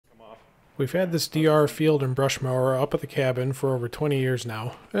We've had this DR field and brush mower up at the cabin for over 20 years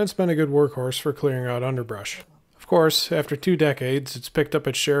now, and it's been a good workhorse for clearing out underbrush. Of course, after 2 decades, it's picked up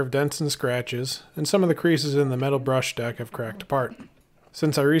its share of dents and scratches, and some of the creases in the metal brush deck have cracked apart.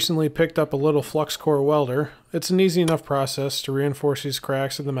 Since I recently picked up a little flux core welder, it's an easy enough process to reinforce these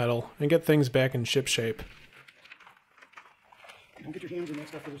cracks in the metal and get things back in ship shape. Don't get your hands in that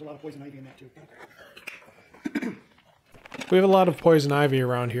stuff, there's a lot of poison ivy in that too. We have a lot of poison ivy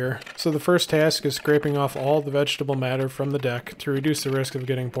around here, so the first task is scraping off all the vegetable matter from the deck to reduce the risk of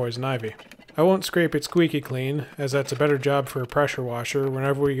getting poison ivy. I won't scrape it squeaky clean, as that's a better job for a pressure washer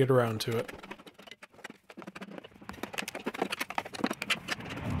whenever we get around to it.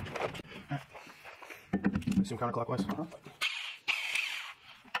 Assume counterclockwise.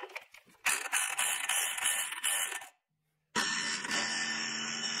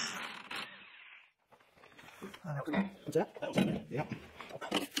 What's that? Yeah.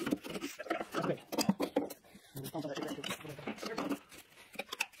 That's big.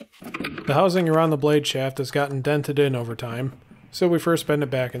 The housing around the blade shaft has gotten dented in over time, so we first bend it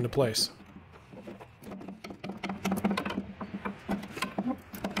back into place.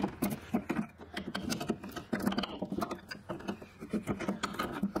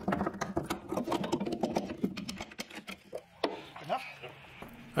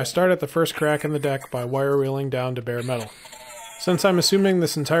 I start at the first crack in the deck by wire wheeling down to bare metal. Since I'm assuming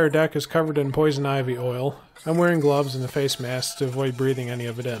this entire deck is covered in poison ivy oil, I'm wearing gloves and a face mask to avoid breathing any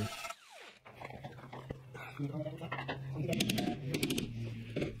of it in.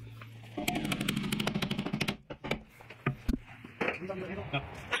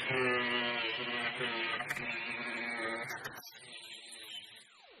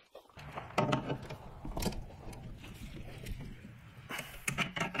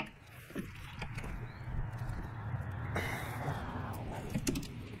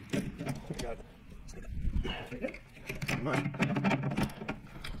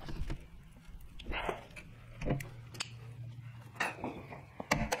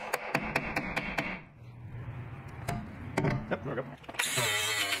 Yep, there we go.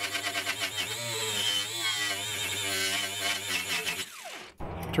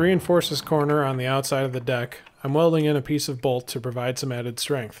 To reinforce this corner on the outside of the deck, I'm welding in a piece of bolt to provide some added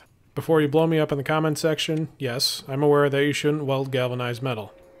strength. Before you blow me up in the comments section, yes, I'm aware that you shouldn't weld galvanized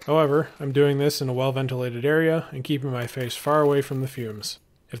metal. However, I'm doing this in a well-ventilated area and keeping my face far away from the fumes.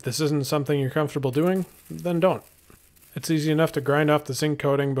 If this isn't something you're comfortable doing, then don't. It's easy enough to grind off the zinc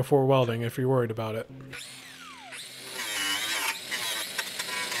coating before welding if you're worried about it.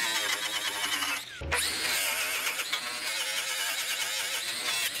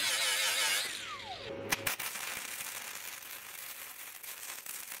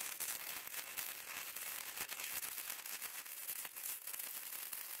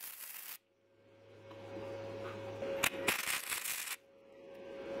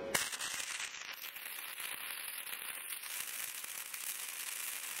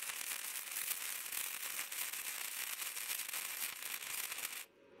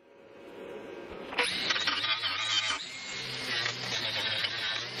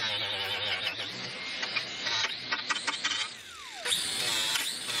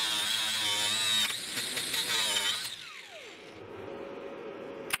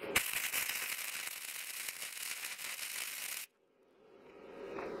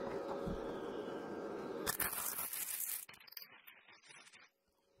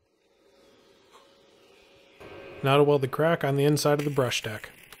 Now to weld the crack on the inside of the brush deck.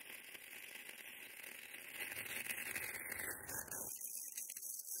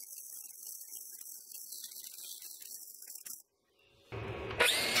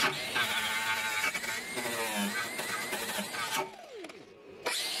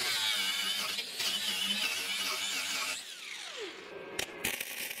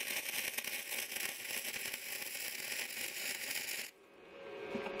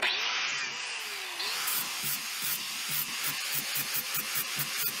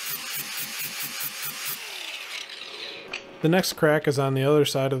 The next crack is on the other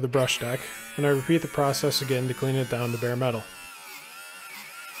side of the brush deck, and I repeat the process again to clean it down to bare metal.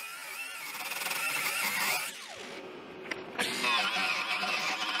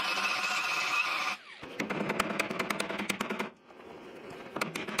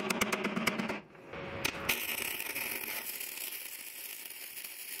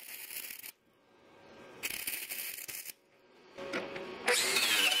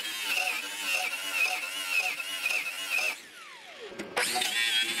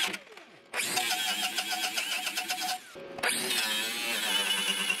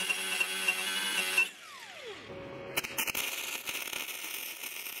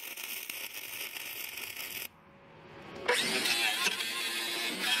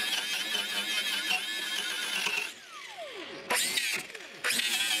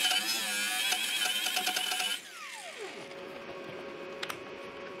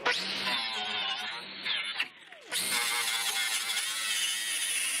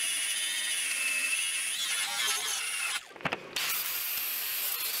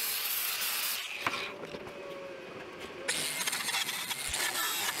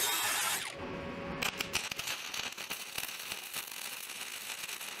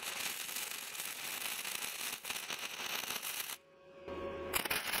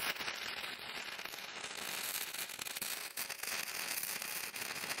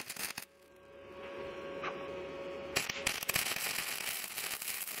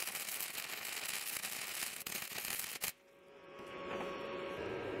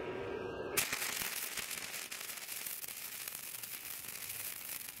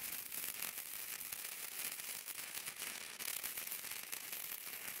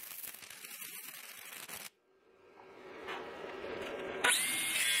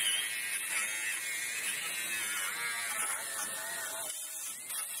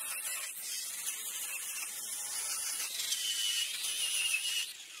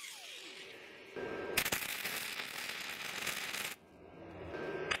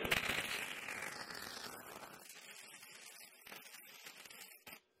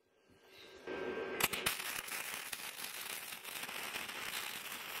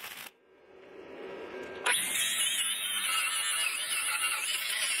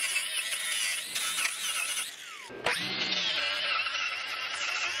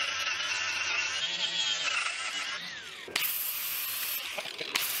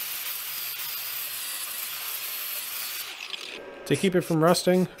 To keep it from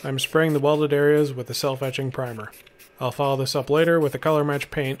rusting, I'm spraying the welded areas with a self-etching primer. I'll follow this up later with a color match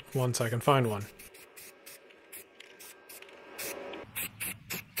paint once I can find one.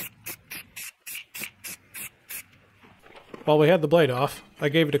 While we had the blade off, I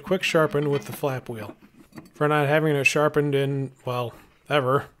gave it a quick sharpen with the flap wheel. For not having it sharpened in, well,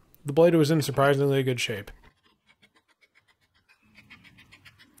 ever, the blade was in surprisingly good shape.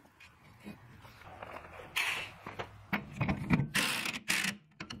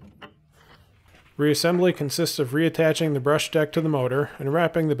 Reassembly consists of reattaching the brush deck to the motor and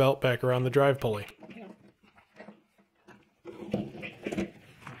wrapping the belt back around the drive pulley.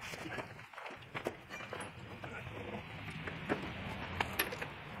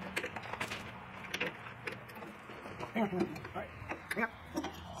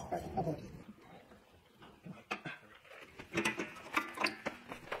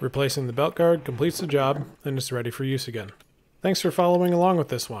 Replacing the belt guard completes the job and is ready for use again. Thanks for following along with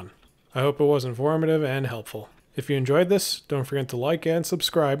this one. I hope it was informative and helpful. If you enjoyed this, don't forget to like and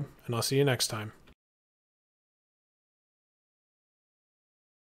subscribe, and I'll see you next time.